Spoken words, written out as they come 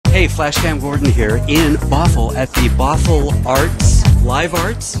Hey, Flashcam Gordon here in Bothell at the Bothell Arts, Live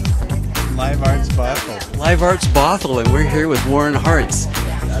Arts Bothell, and we're here with Warren Hartz,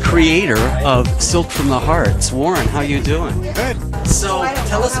 creator of Silk from the Hearts. Warren, how you doing? Good. So,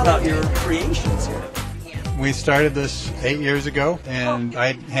 tell us about your creations here. We started this 8 years ago, and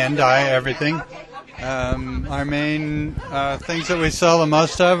I hand dye everything. Our main things that we sell the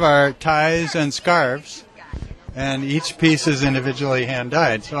most of are ties and scarves, and each piece is individually hand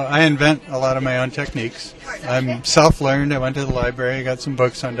dyed. So I invent a lot of my own techniques. I'm self-learned. I went to the library, got some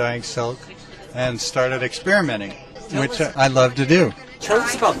books on dyeing silk, and started experimenting, which I love to do. Tell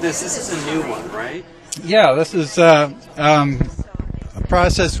us about this. This is a new one, right? Yeah, this is a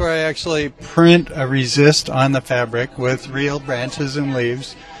process where I actually print a resist on the fabric with real branches and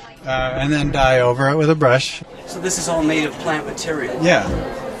leaves, and then dye over it with a brush. So this is all made of plant material? Yeah,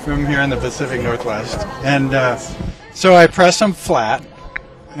 from here in the Pacific Northwest. And so I press them flat,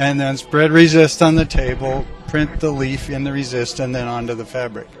 and then spread resist on the table, print the leaf in the resist, and then onto the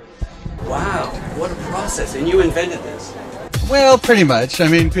fabric. Wow, what a process. And you invented this? Well, pretty much. I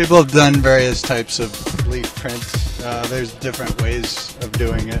mean, people have done various types of leaf prints. There's different ways of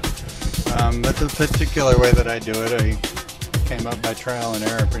doing it. But the particular way that I do it, I came up by trial and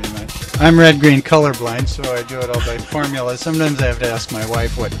error pretty much. I'm red-green colorblind, so I do it all by formula. Sometimes I have to ask my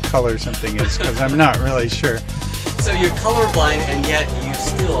wife what color something is because I'm not really sure. So you're colorblind, and yet you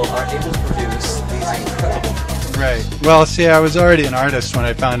still are able to produce these incredible... Right. Well, see, I was already an artist when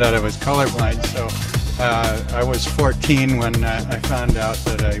I found out I was colorblind, so I was 14 when I found out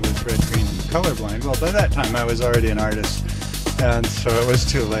that I was red-green colorblind. Well, by that time I was already an artist, and so it was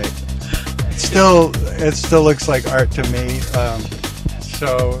too late. It still looks like art to me,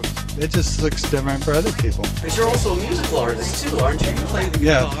 so it just looks different for other people. But you're also a musical artist too, aren't you? You play the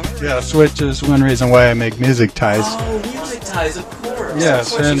guitar. Yes, which is one reason why I make music ties. Oh, music ties, of course.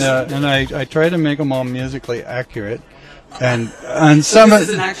 Yes, and I try to make them all musically accurate. And so some this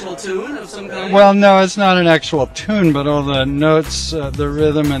is an actual tune of some kind? Well, no, it's not an actual tune, but all the notes, the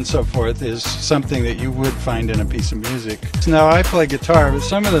rhythm and so forth is something that you would find in a piece of music. Now, I play guitar, but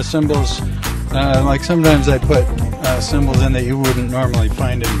some of the cymbals, like sometimes I put cymbals in that you wouldn't normally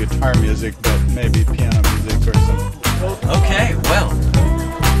find in guitar music, but maybe piano music or something. Okay, well,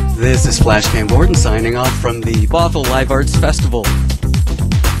 this is Flashcam Gordon signing off from the Bothell Live Arts Festival.